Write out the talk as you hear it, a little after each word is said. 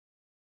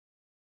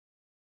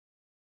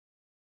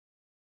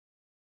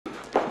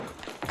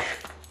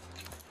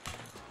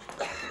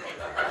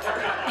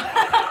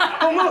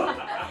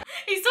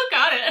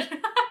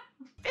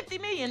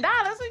$50 million?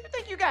 So you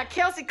think you got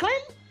Kelsey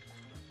Clinton?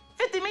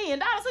 $50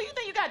 million? So you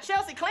think you got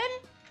Chelsea Clinton?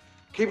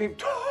 Keep him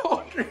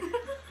talking.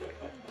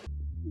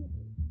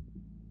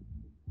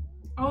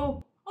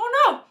 Oh. Oh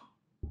no!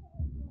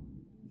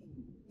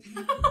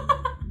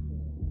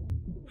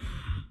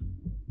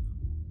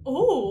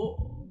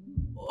 Oh.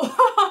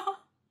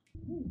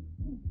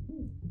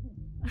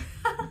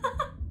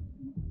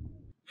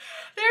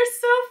 They're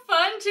so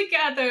fun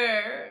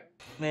together.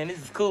 Man,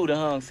 this is cool, the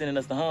Hong sending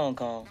us to Hong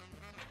Kong.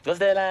 What's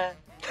that line?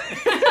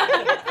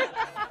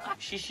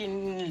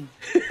 Shishin.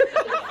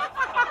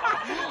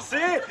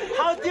 See?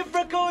 How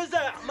difficult is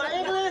that? My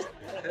English?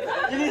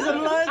 You need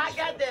some lunch? I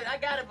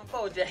got it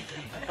before, Jackie.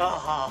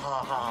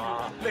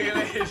 Look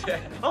at this,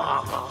 Jack.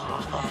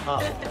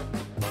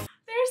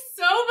 They're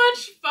so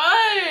much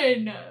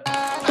fun.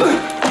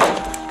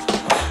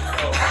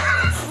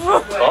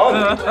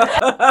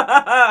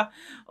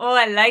 Oh,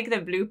 I like the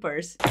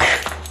bloopers.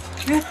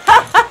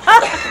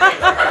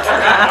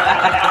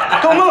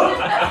 Don't move!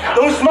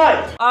 Don't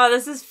smile! Oh,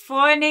 this is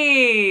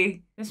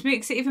funny. This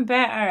makes it even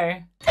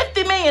better.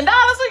 $50 million?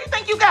 So you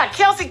think you got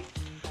Kelsey?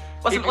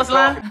 What's the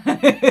line?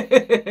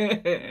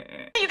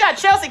 You got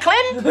Chelsea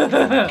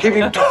Clinton? Keep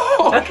him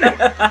talking.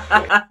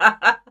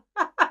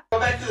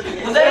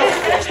 Was that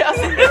it?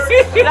 Chelsea?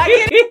 Did I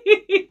get it?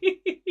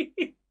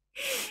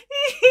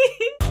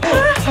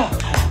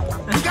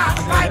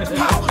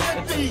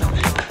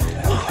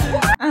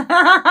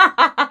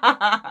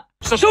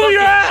 So show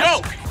your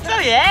ass! Show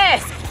your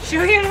ass!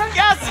 Show your ass!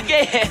 Y'all some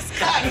gay ass.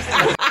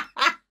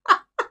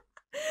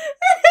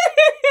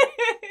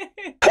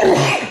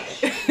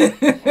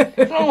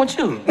 What's wrong with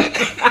you?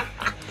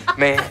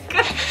 Man.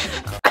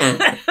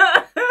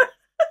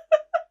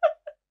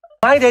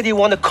 My daddy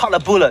want to cut a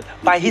bullet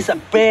by his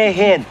bare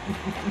hand.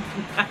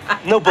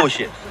 No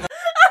bullshit.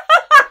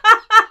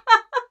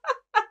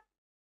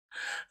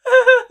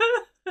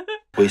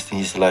 Wasting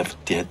his life,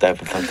 dear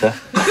diaper hunter.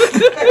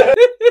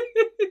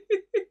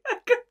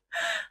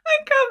 I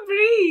can't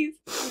breathe.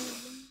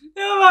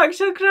 I'm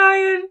actually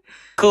crying.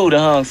 Cool, the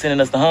Hong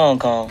sending us to Hong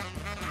Kong.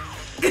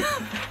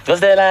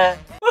 What's that line?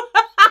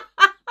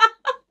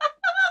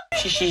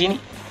 Shishin.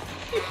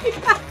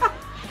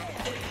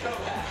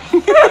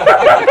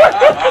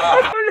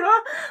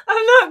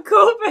 I'm not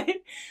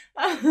coping.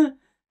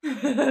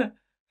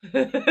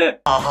 Look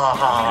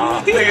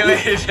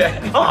at this.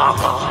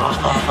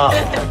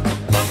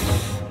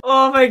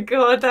 Oh my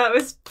god, that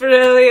was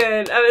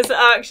brilliant. That was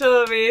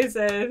actually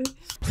amazing.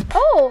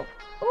 Oh,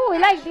 I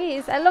like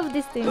this. I love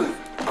these things.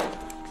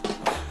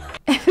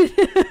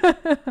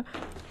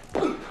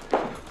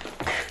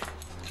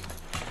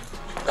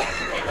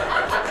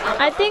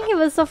 I think it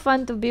was so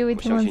fun to be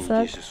with him on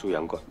set.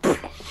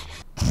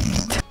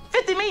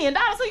 $50 million?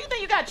 So you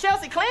think you got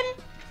Chelsea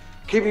Clinton?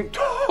 Keep him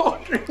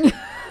talking.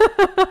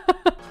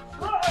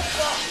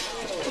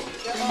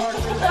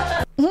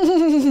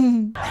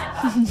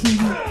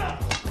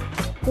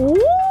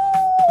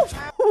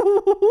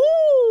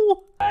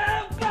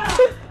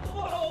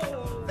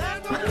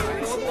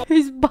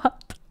 His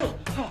butt.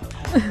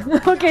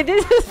 Okay,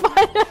 this is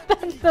funnier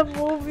than the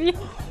movie.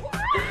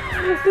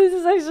 This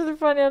is actually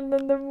funnier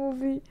than the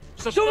movie.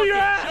 So show your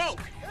ass!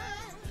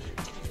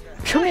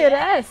 Show me your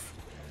ass.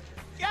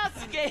 Y'all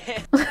some gay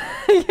ass.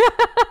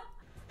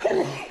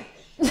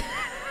 What's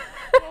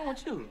wrong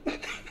with you?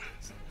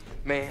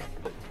 Man,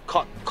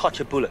 caught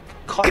your bullet.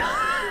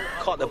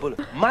 Caught the bullet.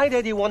 My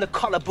daddy want to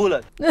cut a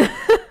bullet. You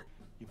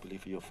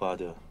believe your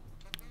father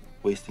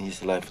wasting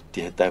his life,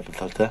 dear diaper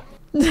hunter?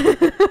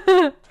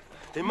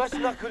 They must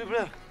not could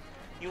have.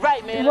 You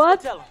right, man.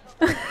 What? Let's go tell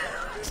him.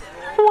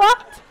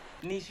 What?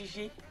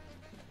 Nishishi.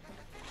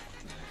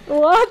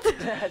 What?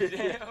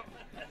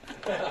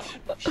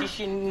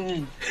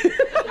 Shishin.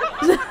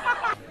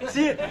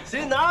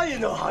 See, now you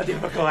know how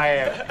difficult I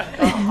am.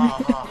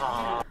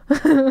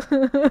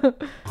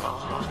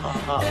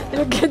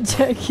 Look at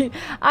Jackie.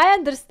 I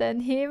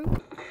understand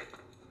him.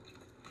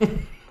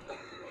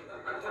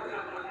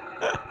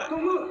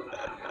 Don't move.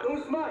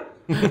 Don't smile.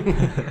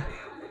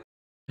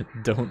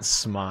 Don't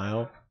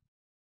smile.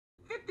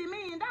 $50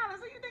 million?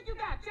 So you think you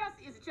got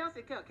Chelsea? Is it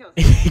Chelsea? Kelsey?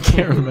 You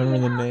can't remember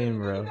the name,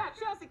 bro. You got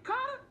Chelsea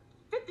Carter?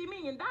 $50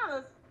 million?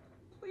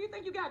 So you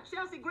think you got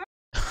Chelsea Gray?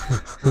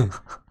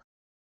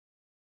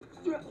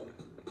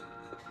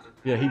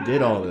 Yeah, he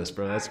did all this,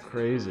 bro. That's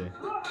crazy.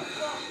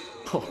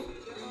 Oh.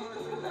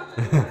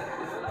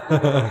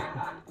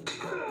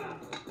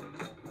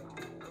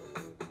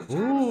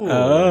 Ooh.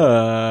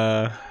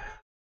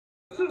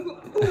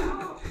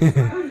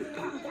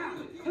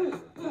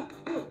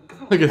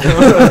 Look at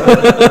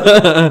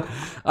them.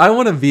 I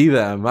want to be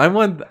them. I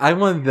want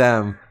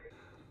them.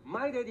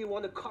 My daddy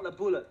want to cut a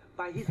bullet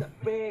by his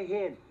bare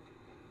hand.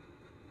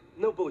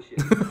 No bullshit.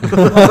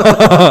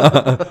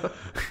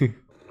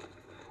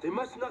 They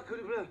must not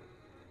could have.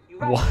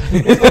 What?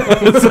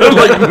 That sounded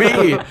like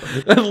me.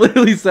 That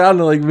literally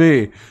sounded like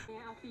me. Can I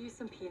offer you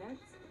some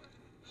peanuts?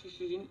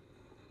 Shishin.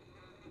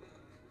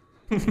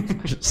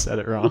 Just said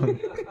it wrong.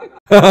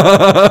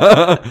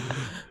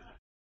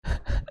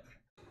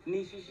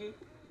 Nishishi.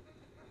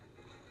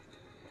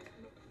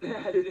 See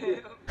how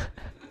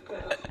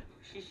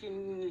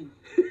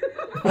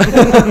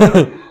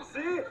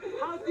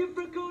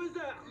difficult is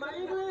that? My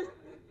English,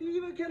 you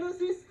even cannot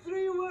see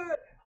 3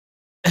 words.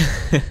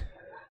 I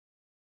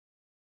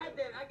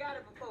got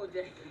it before,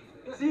 Jack.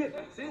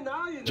 See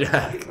now you know.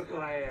 Jack. Look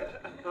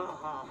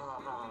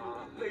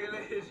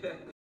at this.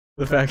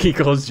 The fact he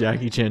calls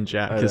Jackie Chan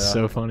Jack is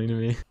so funny to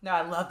me. No,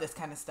 I love this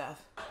kind of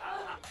stuff.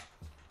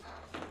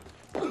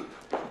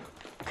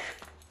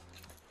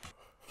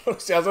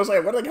 See, I was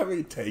like, what the how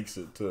he takes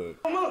it to?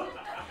 Come on,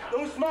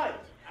 don't smile.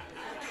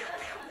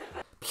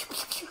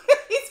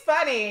 He's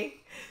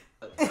funny.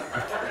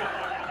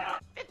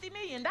 $50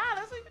 million?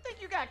 Who you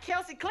think you got,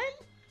 Kelsey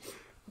Clinton?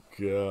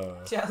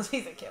 God.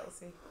 Chelsea's a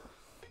Kelsey.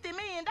 $50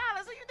 million?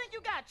 Who you think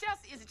you got,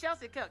 Chelsea? Is it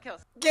Chelsea or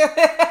Kelsey?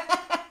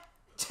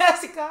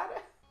 Chelsea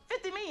Carter.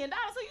 $50 million?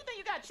 Who you think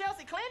you got,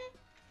 Chelsea Clinton?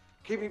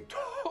 Keep him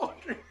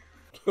talking.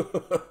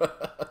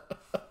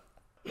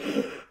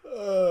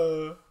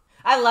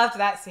 I loved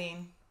that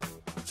scene.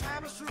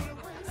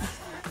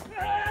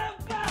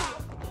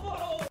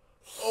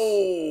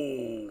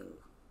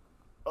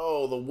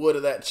 Oh, the wood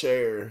of that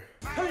chair.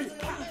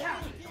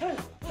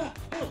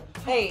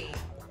 Hey.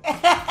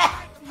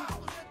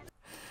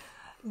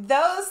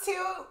 Those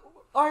two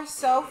are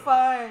so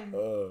fun.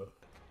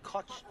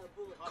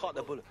 Caught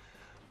the bullet.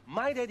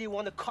 My daddy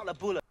want to caught the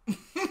bullet.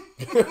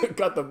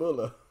 Got the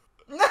bullet.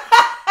 La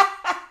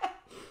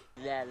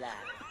la.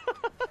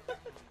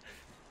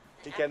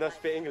 He cannot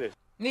speak English.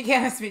 You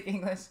can't speak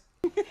English.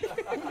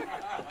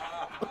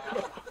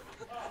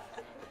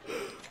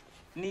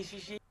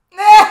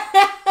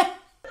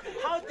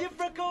 How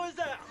difficult is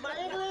that? My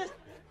English,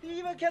 he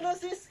even cannot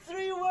see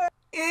 3 words.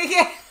 He's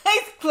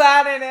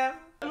clowning him.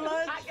 I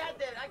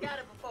got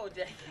it before,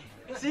 Jack.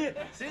 See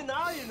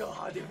now you know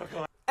how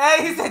difficult.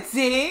 And he said,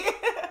 see?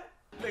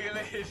 Look at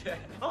this.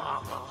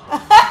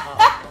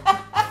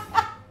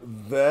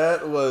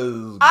 That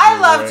was I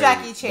love great.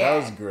 Jackie Chan. That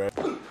was great.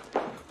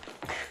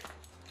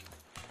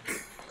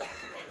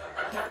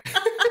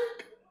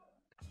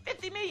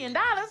 $50 million?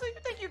 Who you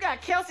think you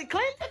got, Kelsey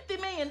Clinton?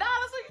 $50 million?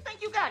 Who you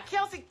think you got,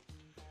 Kelsey?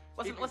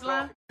 What's the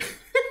line?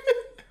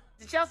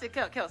 Is it Chelsea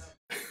or Kelsey?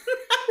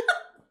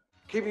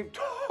 Keep him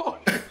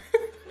talking.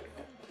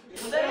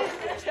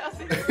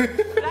 Chelsea.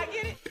 Did I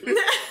get it?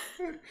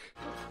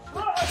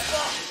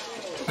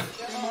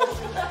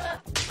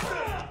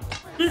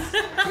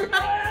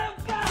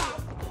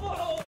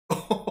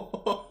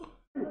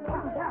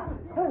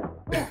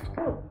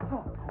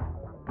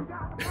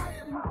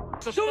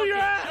 Show your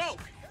ass!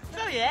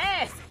 Show your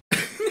ass!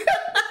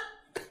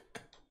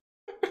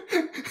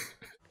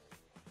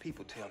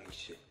 People tell me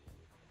shit.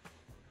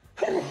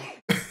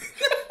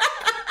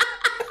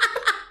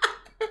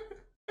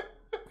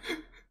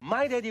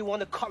 My daddy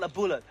want to cut a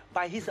bullet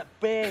by his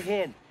bare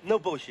hand. No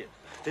bullshit.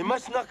 They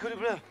must not cut the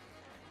blood.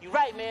 You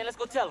right, man. Let's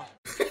go tell him.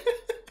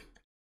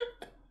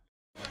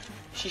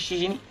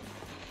 Shishi.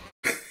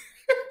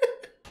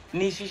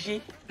 Ni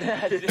shishi.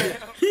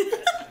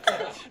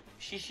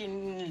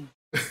 Shishi.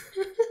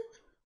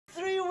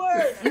 3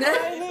 words. For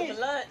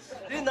lunch.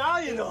 See, now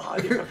you know how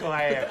difficult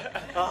I am.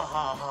 Ha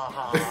ha ha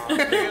ha.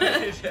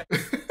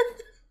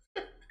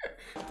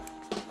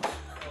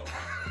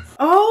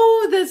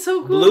 Oh, that's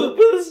so cool.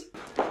 Bloopers?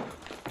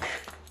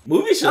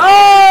 Movies should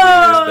always do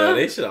this, though.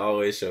 They should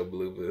always show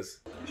bloopers.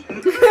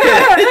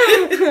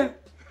 $50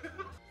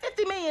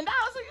 million?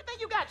 Who you think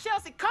you got,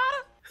 Chelsea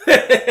Carter?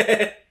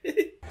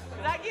 Did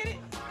I get it?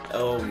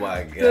 Oh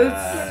my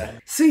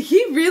god. So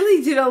he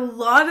really did a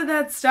lot of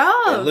that stuff.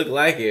 It looked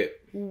like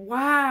it.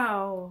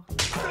 Wow.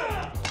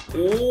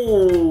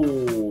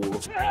 Ooh.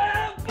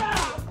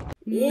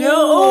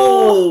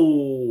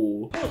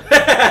 No.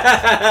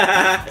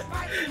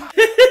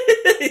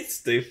 It's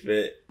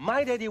stupid.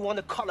 My daddy want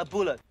to cut a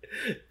bullet.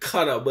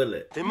 Cut a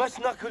bullet. They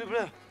must not cut the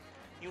blood.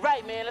 You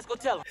right, man. Let's go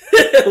tell him.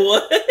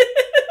 What?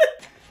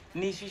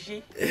 Ni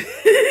shishi.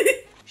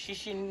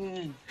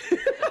 Shishi.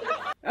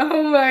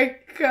 Oh my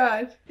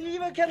god. He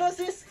even cannot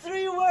see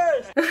 3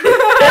 words.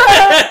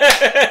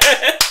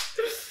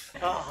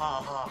 Oh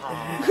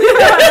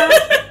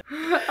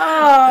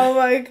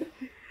my god.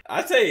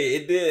 I tell you,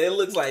 it did. It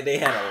looks like they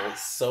had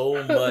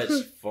so much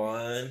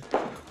fun.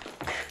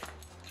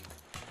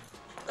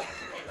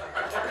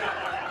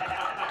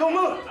 Come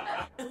on.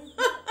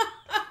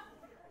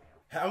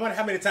 I wonder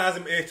how many times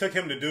it took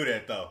him to do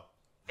that, though.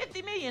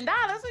 $50 million?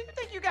 Who you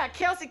think you got,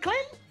 Kelsey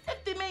Clinton?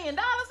 $50 million?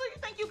 Who you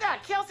think you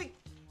got, Kelsey?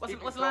 What's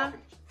the line?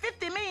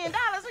 $50 million?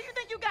 Who you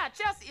think you got,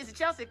 Chelsea? Is it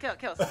Chelsea or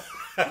Kelsey?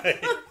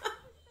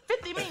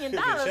 $50 million? Is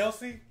it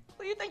Chelsea?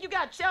 Who you think you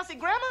got, Chelsea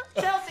Grammer?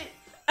 Chelsea.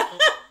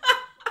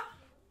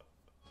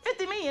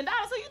 $50 million?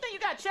 Who you think you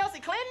got, Chelsea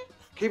Clinton?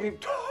 Keep him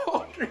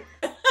talking.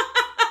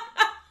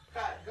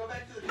 Go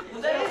back to the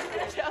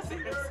Chelsea.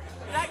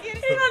 Did I get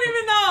it? He don't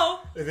even know.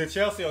 Is it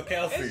Chelsea or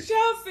Kelsey? It's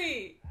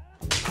Chelsea.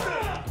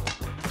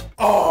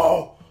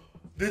 Oh!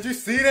 Did you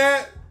see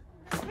that?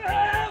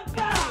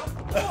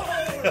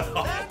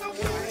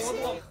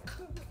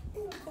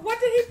 What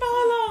did he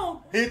fall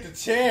on? Hit the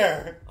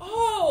chair.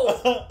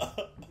 Oh.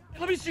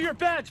 Let me see your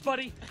badge,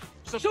 buddy.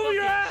 So show me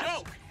your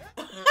ass.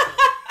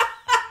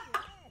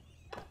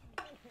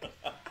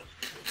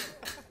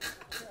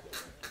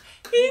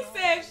 He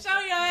said, show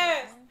your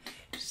ass.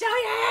 Show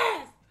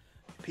your ass.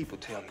 People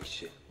tell me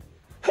shit.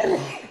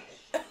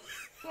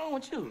 What's wrong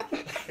with you?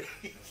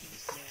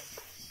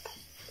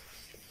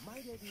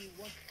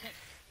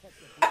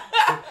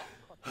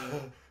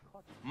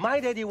 My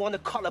daddy want to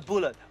cut a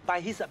bullet by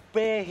his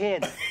bare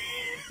hand.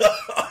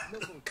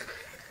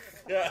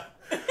 Yeah.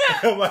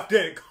 My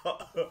daddy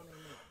called.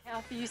 I'll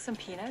offer you some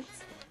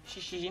peanuts.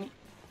 Shishi.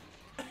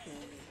 I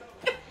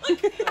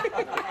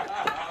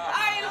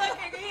ain't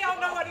looking. He don't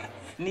know what he...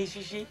 Ni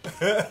shishi.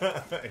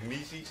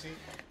 Nishi.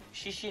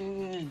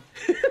 Shishi.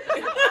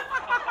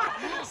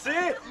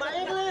 See, my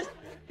English,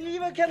 you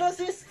even cannot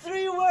see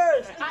 3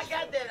 words. I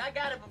got that. I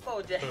got it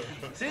before, Jay.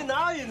 See,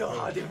 now you know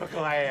how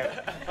difficult I am.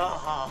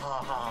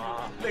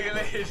 Look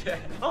at Jay.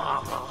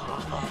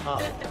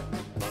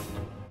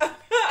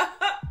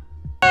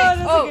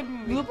 Oh,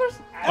 bloopers?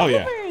 Oh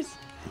yeah.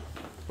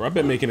 Bro, I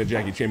bet making a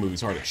Jackie Chan movie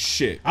is hard as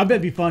shit. I bet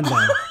it'd be fun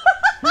though.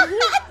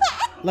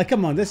 Like,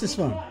 come on, this is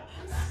fun.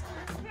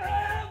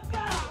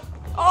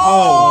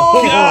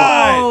 Oh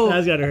God!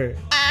 That's gotta hurt.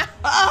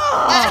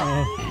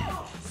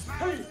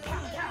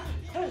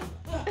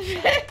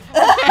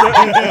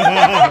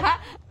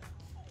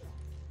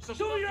 So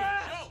show your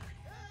ass.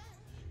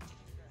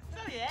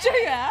 Show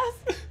your ass.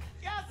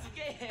 Y'all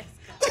scared.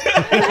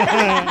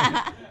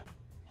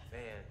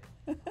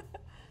 Man,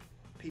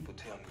 people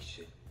tell me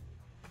shit.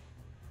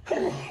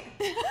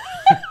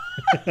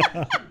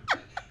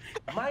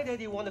 My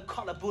daddy want to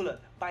cut a bullet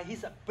by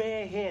his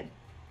bare hand.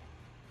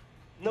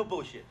 No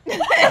bullshit.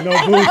 No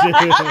bullshit.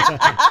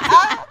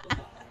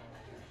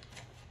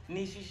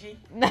 Ni shishi.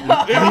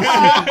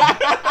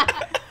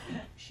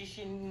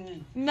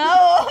 Shishi.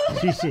 No.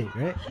 She shit,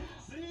 right?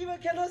 See, you even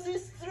cannot see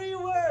 3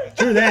 words.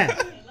 True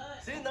that.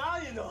 See, now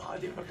you know how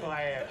difficult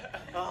I am.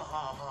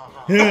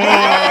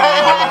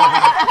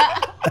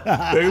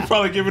 They were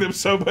probably giving him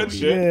so much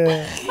shit.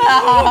 Yeah.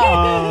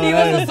 He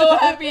was so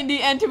happy in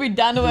the end to be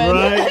done with.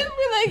 Right.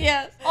 We're like,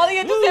 yes. All he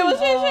had to say was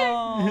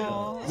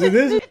shit. So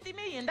this $50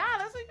 million.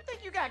 So you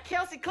think you got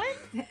Kelsey Clinton?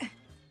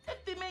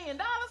 $50 million.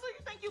 So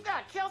you think you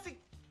got Kelsey?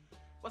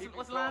 What's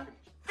the line?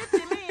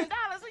 $50 million.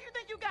 So you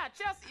think you got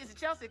Chelsea? Is it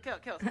Chelsea or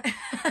Kelsey?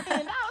 $50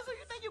 million. So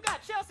you think you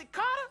got Chelsea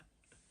Carter?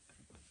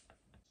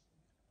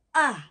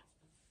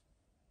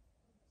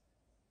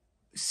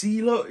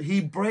 See, look,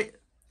 he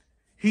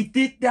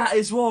did that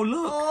as well.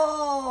 Look.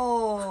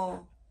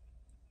 Oh.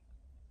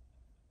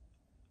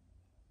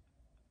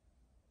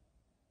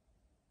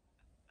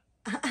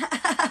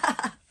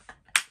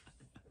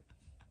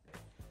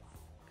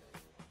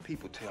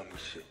 People tell me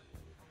shit.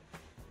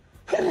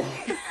 What's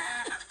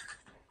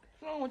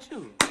wrong with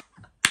you?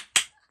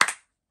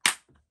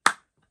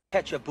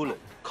 Catch a bullet.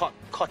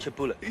 Catch a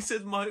bullet. He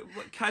said, "My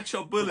catch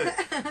a bullet."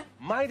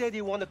 My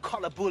daddy want to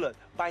cut a bullet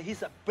by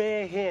his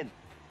bare hand.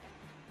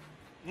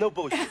 No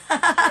bullshit.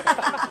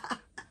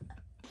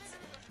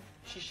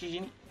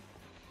 Shishi.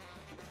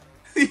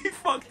 He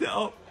fucked it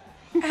up.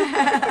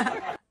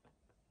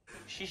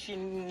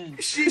 Shishi.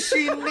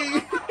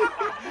 Shishini.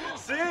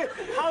 See,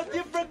 how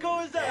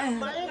difficult is that?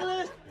 My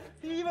English,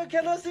 you even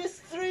cannot see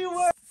 3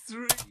 words.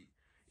 3.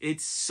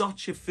 It's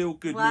such a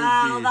feel-good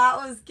Wow, movie. that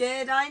was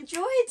good. I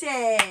enjoyed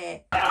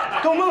it.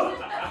 Don't move.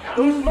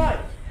 Don't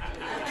smile.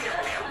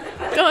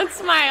 Don't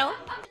smile.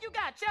 You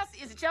got Chelsea?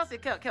 Is it Chelsea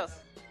or Kelsey?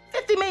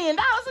 $50 million.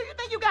 So you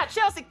think you got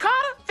Chelsea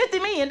Carter? $50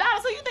 million.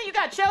 So you think you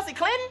got Chelsea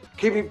Clinton?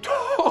 Keep him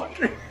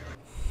talking.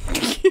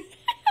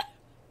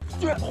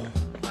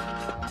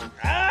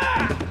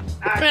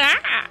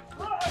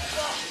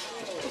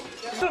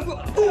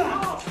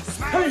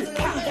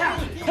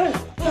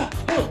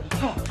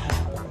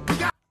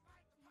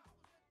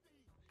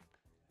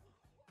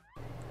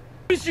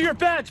 Let me see your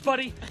badge,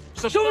 buddy.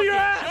 So show me your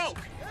ass.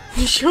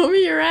 Show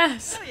me your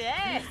ass.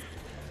 Yes.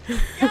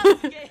 Y'all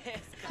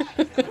scared.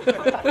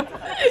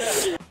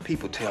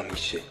 People tell me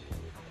shit.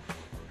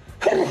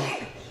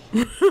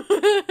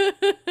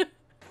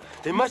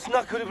 They must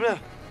not could have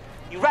left.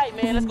 You right,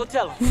 man. Let's go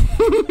tell him.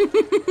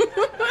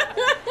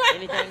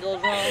 Anything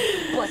goes wrong,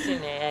 bust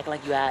in there, act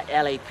like you out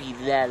LAP,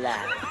 la la.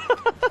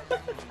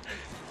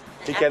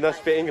 He cannot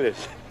speak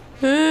English.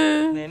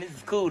 Man, this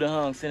is cool, the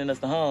Hong sending us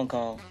to Hong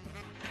Kong.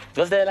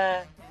 What's that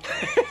line?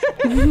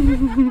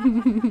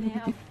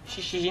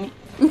 Shishi.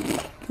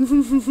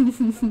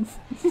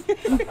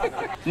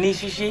 Ni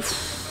shishi.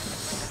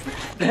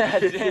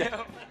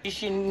 Damn.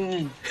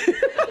 Shishi.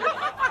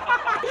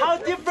 How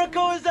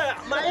difficult is that?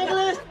 My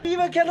English, you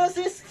even cannot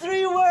see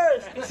 3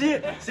 words.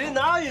 See,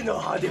 now you know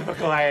how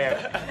difficult I am.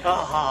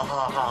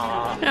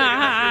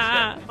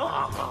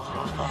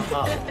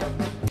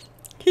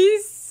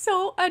 He's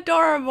so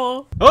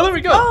adorable. Oh, there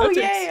we go. Oh, That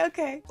takes- yay,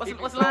 okay.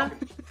 What's the line?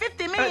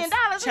 $50 million.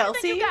 So you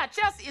think you got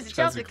Chelsea? Is it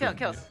Chelsea or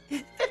Kelsey?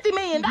 $50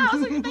 million. So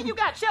you think you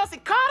got Chelsea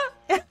Carter?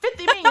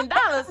 $50 million.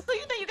 So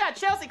you think you got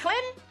Chelsea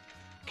Clinton?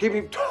 Keep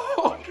him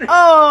talking.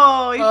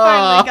 Oh, he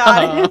finally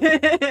got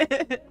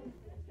it.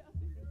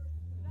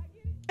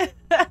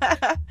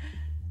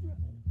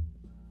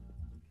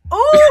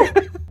 Oh!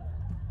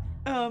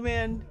 Oh,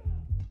 man.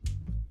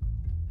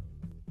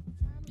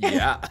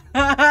 Yeah.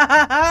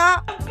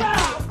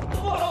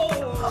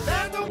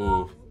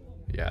 Ooh.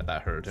 Yeah,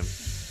 that hurt him.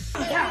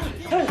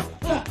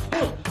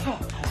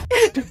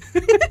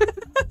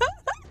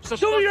 So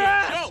show your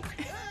ass!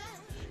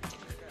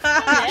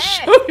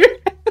 Show your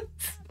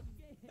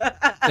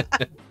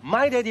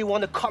My daddy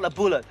want to cut a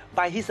bullet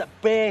by his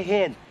bare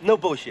hand. No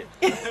bullshit.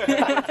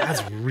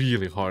 That's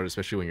really hard,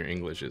 especially when your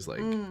English is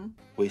like...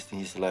 Wasting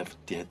his life,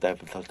 dear die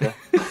without that.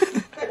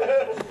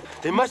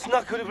 They must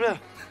not could have.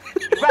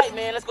 Right,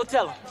 man, let's go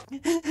tell him.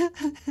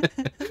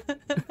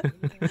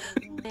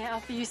 May I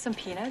offer you some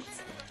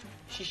peanuts?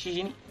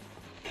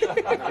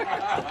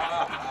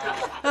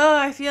 Oh,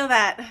 I feel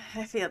that.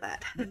 I feel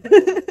that.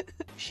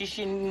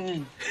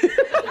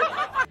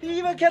 You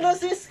even cannot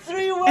say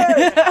 3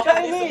 words.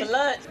 Chinese.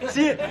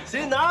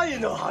 See, now you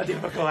know how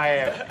difficult I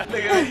am.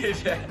 Look at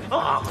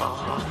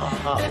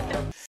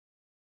me.